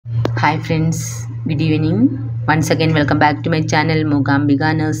Hi friends, good evening. Once again welcome back to my channel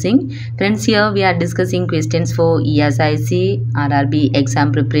Microbiology Nursing. Friends, here we are discussing questions for ESIC RRB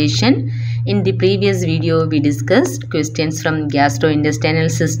exam preparation. In the previous video we discussed questions from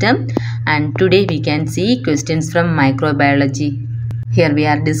gastrointestinal system, and today we can see questions from microbiology. Here we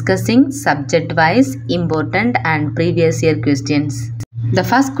are discussing subject wise important and previous year questions. The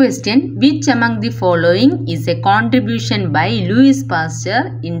first question, which among the following is a contribution by Louis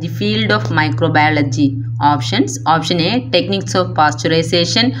Pasteur in the field of microbiology? Options. Option A, techniques of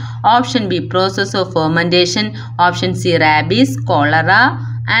pasteurization. Option B, process of fermentation. Option C, rabies, cholera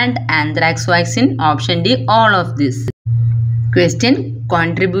and anthrax vaccine. Option D, all of this. Question,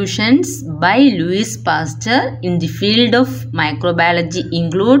 contributions by Louis Pasteur in the field of microbiology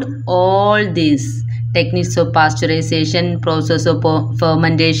include all these. Techniques of pasteurization, process of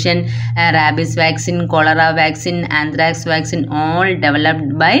fermentation, rabies vaccine, cholera vaccine, anthrax vaccine, all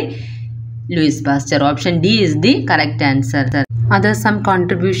developed by Louis Pasteur. Option D is the correct answer. Other some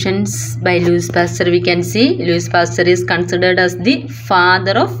contributions by Louis Pasteur we can see. Louis Pasteur is considered as the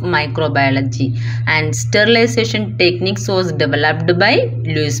father of microbiology, and sterilization techniques was developed by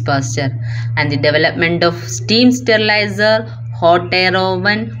Louis Pasteur, and the development of steam sterilizer, hot air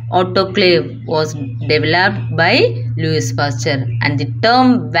oven, autoclave was developed by Louis Pasteur, and the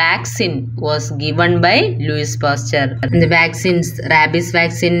term vaccine was given by Louis Pasteur. And the vaccines, rabies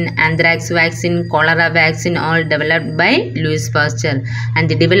vaccine, anthrax vaccine, cholera vaccine, all developed by Louis Pasteur, and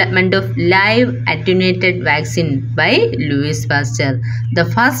the development of live attenuated vaccine by Louis Pasteur. The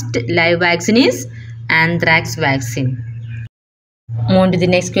first live vaccine is anthrax vaccine. Move on to the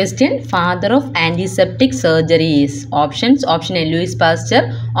next question. Father of antiseptic surgery is? Options. Option A, Louis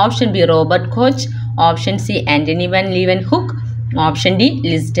Pasteur. Option B, Robert Koch. Option C, Antony van Leeuwenhoek. Option D,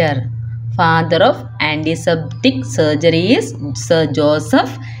 Lister. Father of antiseptic surgery is Sir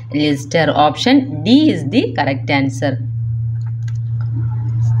Joseph Lister. Option D is the correct answer.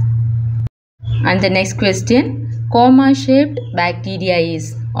 And the next question, coma-shaped bacteria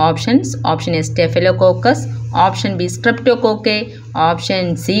is? Options. Option A, Staphylococcus. Option B, Streptococcus.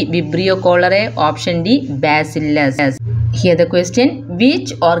 Option C, Vibrio cholerae. Option D, Bacillus. Here the question,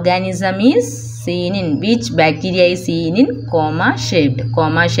 which organism is seen in, which bacteria is seen in coma-shaped?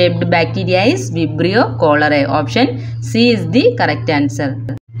 Coma-shaped bacteria is Vibrio cholerae. Option C is the correct answer.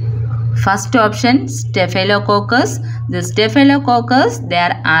 First option, Staphylococcus. The Staphylococcus, they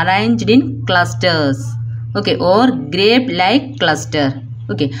are arranged in clusters, okay, or grape-like cluster.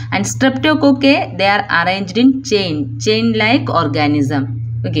 Okay, and Streptococcus, they are arranged in chain-like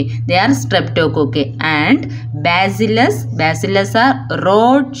organism. Okay, they are Streptococcus. And Bacillus are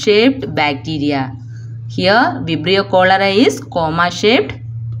rod-shaped bacteria. Here, Vibrio cholerae is coma-shaped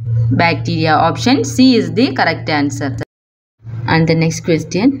bacteria. Option C is the correct answer. And the next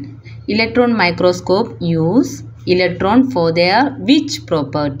question, electron microscope use electron for their which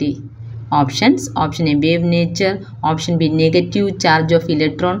property? Options. Option A, wave nature. Option B, negative charge of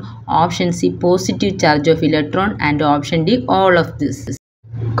electron. Option C, positive charge of electron. And option D, all of this.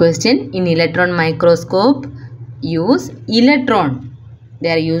 Question, in electron microscope use electron.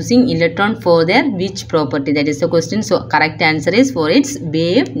 They are using electron for their which property? That is the question. So correct answer is for its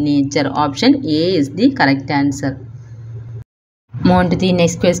wave nature. Option A is the correct answer. Move on to the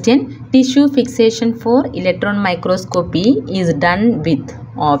next question. Tissue fixation for electron microscopy is done with?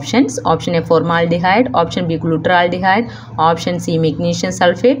 Options. Option A, formaldehyde. Option B, glutaraldehyde. Option C, magnesium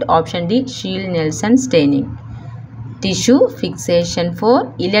sulfate. Option D, Scheele-Neelsen staining. Tissue fixation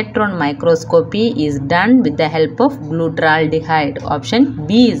for electron microscopy is done with the help of glutaraldehyde. Option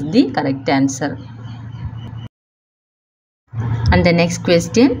B is the correct answer. And the next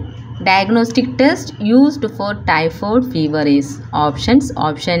question, diagnostic test used for typhoid fever is? Options.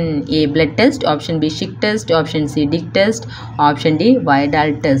 Option A, blood test. Option B, Schick test. Option C, Dick test. Option D,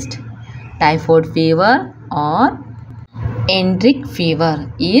 Vidal test. Typhoid fever or Enteric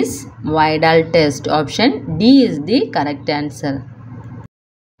fever is Vidal test. Option D is the correct answer.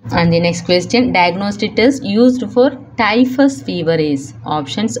 And the next question, diagnostic test used for typhus fever is?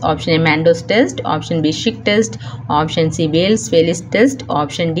 Options. Option A, Mandos test. Option B, Schick test. Option C, Wales-Felix test.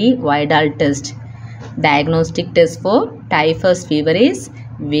 Option D, Vidal test. Diagnostic test for typhus fever is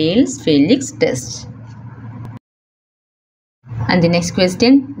Wales-Felix test. And the next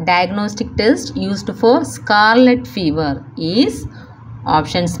question, diagnostic test used for scarlet fever is?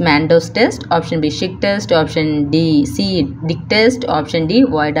 Options, Mandos test. Option B, Schick test. Option D, C, Dick test. Option D,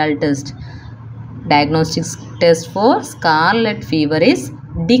 Vidal test. Diagnostic test for scarlet fever is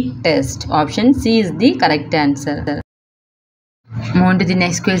Dick test. Option C is the correct answer. Move on to the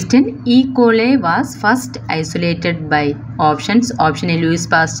next question. E. coli was first isolated by options. Option A, Louis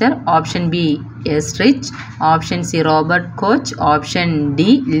Pasteur. Option B, Estrich. Option C, Robert Koch. Option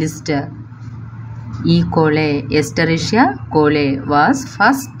D, Lister. E. coli, Escherichia coli was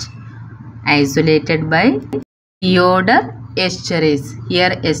first isolated by Theodor Escherichia. Here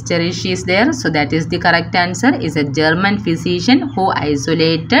Escherichia is there, so that is the correct answer. Is a German physician who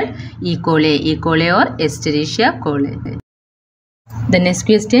isolated E. coli or Escherichia coli. The next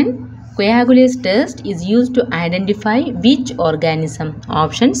question. Coagulase test is used to identify which organism?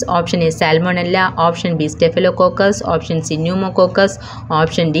 Options. Option A, Salmonella. Option B, Staphylococcus. Option C, Pneumococcus.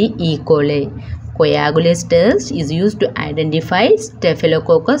 Option D, E. coli. Coagulase test is used to identify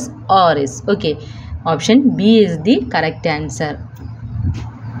Staphylococcus aureus. Okay. Option B is the correct answer.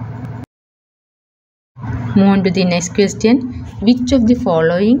 Move on to the next question. Which of the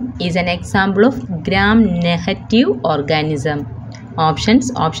following is an example of gram-negative organism?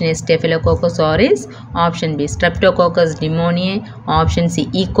 Options. Option A, Staphylococcus aureus. Option B, Streptococcus pneumoniae. Option C,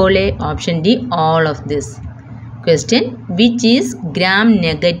 E. coli. Option D, all of this. Question. Which is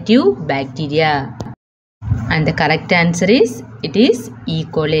gram-negative bacteria? And the correct answer is, it is E.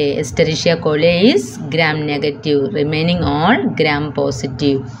 coli. Escherichia coli is gram-negative. Remaining all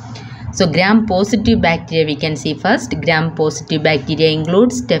gram-positive. So gram-positive bacteria we can see first. Gram-positive bacteria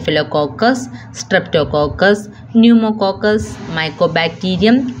includes Staphylococcus, Streptococcus, Pneumococcus,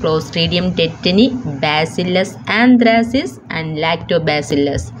 Mycobacterium, Clostridium tetani, Bacillus anthracis and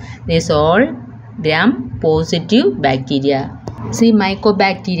Lactobacillus. These all gram-positive bacteria. See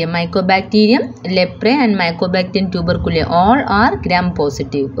Mycobacterium, leprae and Mycobacterium tuberculosis all are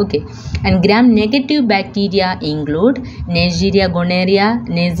gram-positive. Okay. And gram-negative bacteria include Neisseria gonorrhea,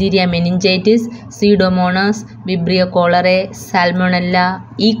 Neisseria meningitis, Pseudomonas, Vibrio cholerae, Salmonella,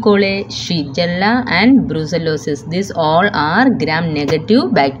 E. coli, Shigella and Brucellosis. These all are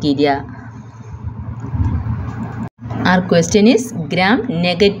gram-negative bacteria. Our question is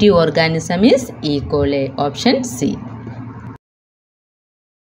gram-negative organism is E. coli. Option C.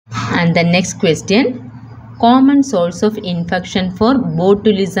 And the next question. Common source of infection for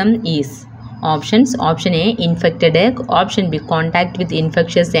botulism is? Options. Option A, infected egg. Option B, contact with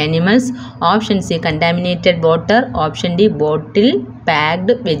infectious animals. Option C, contaminated water. Option D, bottle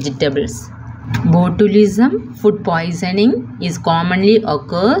packed vegetables. Botulism, food poisoning, is commonly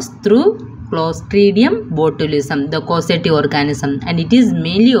occurs through Clostridium botulism, the causative organism, and it is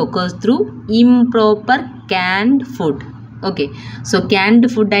mainly occurs through improper canned food. Okay, so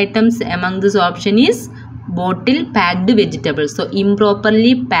canned food items among this option is bottle packed vegetables. So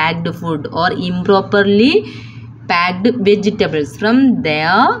improperly packed food or improperly packed vegetables, from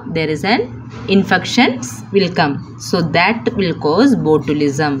there is an infections will come. So that will cause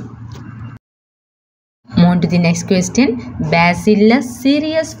botulism. Move on to the next question. Bacillus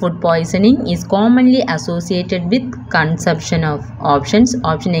cereus food poisoning is commonly associated with consumption of? Options.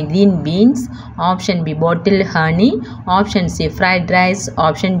 Option A, green beans. Option B, bottled honey. Option C, fried rice.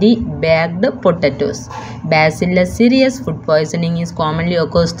 Option D, baked potatoes. Bacillus cereus food poisoning is commonly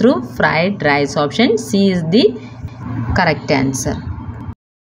occurs through fried rice. Option C is the correct answer.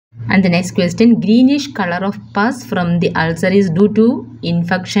 And the next question. Greenish color of pus from the ulcer is due to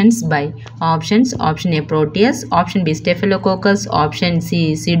infections by? Options. Option A, Proteus. Option B, Staphylococcus. Option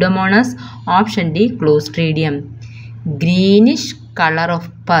C, Pseudomonas. Option D, Clostridium. Greenish color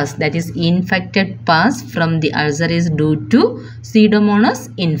of pus, that is infected pus from the ulcer, is due to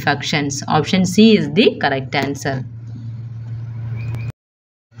Pseudomonas infections. Option C is the correct answer.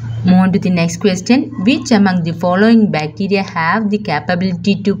 Move on to the next question. Which among the following bacteria have the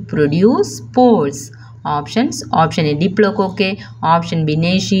capability to produce spores? Options. Option A, Diplococci. Option B,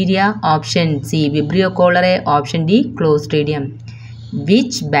 Neisseria. Option C, Vibrio cholerae. Option D, Clostridium.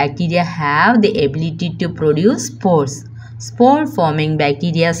 Which bacteria have the ability to produce spores? Spore forming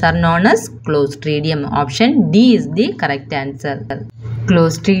bacteria are known as Clostridium. Option D is the correct answer.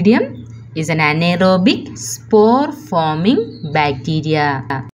 Clostridium is an anaerobic spore forming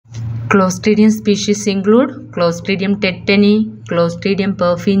bacteria. Clostridium species include Clostridium tetani, Clostridium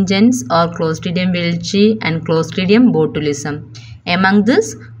perfringens or Clostridium welchii and Clostridium botulism. Among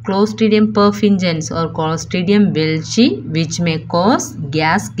this, Clostridium perfringens or Clostridium welchii, which may cause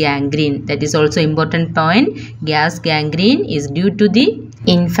gas gangrene. That is also important point. Gas gangrene is due to the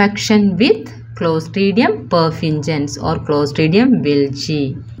infection with Clostridium perfringens or Clostridium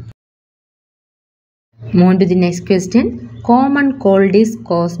welchii. Move on to the next question. Common cold is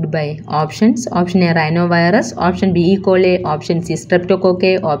caused by? Options. Option A, rhinovirus. Option B, E. coli. Option C,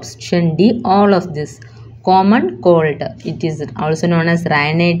 streptococci. Option D, all of this. common cold. It is also known as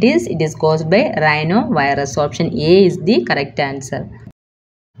rhinitis. It is caused by rhinovirus. Option A is the correct answer.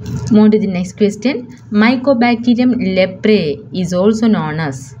 Move to the next question. Mycobacterium leprae is also known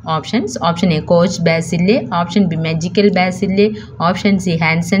as options. Option A, Koch bacilli. Option B, magical bacilli. Option C,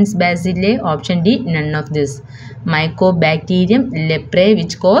 Hansen's bacilli. Option D, none of this. Mycobacterium leprae,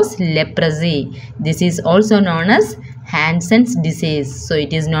 which cause leprosy. This is also known as Hansen's disease. So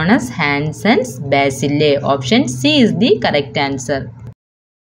it is known as Hansen's bacilli. Option C is the correct answer.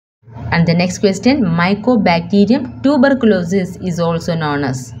 And the next question, Mycobacterium tuberculosis is also known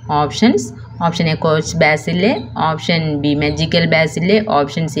as options. Option A, Koch bacilli. Option B, magical bacilli.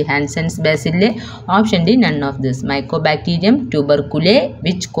 Option C, Hansen's bacilli. Option D, none of this. Mycobacterium tuberculae,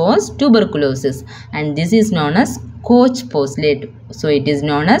 which cause tuberculosis, and this is known as Koch postulate. So it is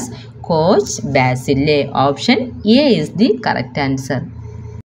known as Koch bacilli. Option A is the correct answer.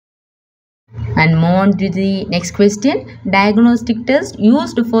 And move on to the next question. Diagnostic test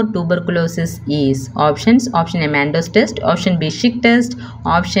used for tuberculosis is options. Option A, Mandos test. Option B, Schick test.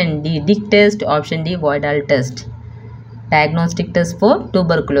 Option D, Dick test. Option D, Voidal test. Diagnostic test for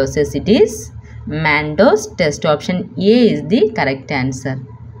tuberculosis, it is Mandos test. Option A is the correct answer.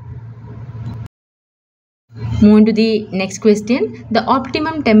 Move to the next question. The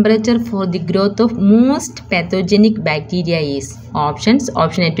optimum temperature for the growth of most pathogenic bacteria is options.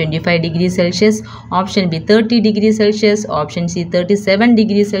 Option A, 25 degrees Celsius. Option B, 30 degrees Celsius. Option C, 37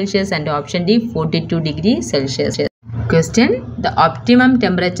 degrees Celsius. And option D, 42 degrees Celsius. Question. The optimum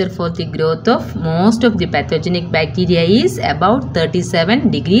temperature for the growth of most of the pathogenic bacteria is about 37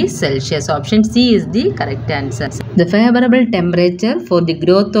 degrees Celsius. Option C is the correct answer. The favorable temperature for the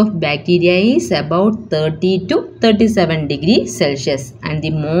growth of bacteria is about 30 to 37 degrees Celsius, and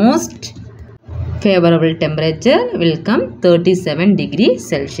the most favorable temperature will come 37 degrees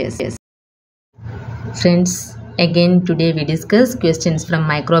Celsius. Friends, again today we discuss questions from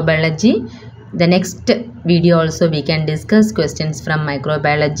microbiology. The next video also we can discuss questions from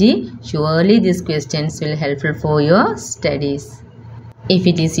microbiology. Surely these questions will helpful for your studies. If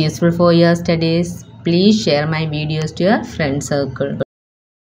it is useful for your studies, please share my videos to your friend circle.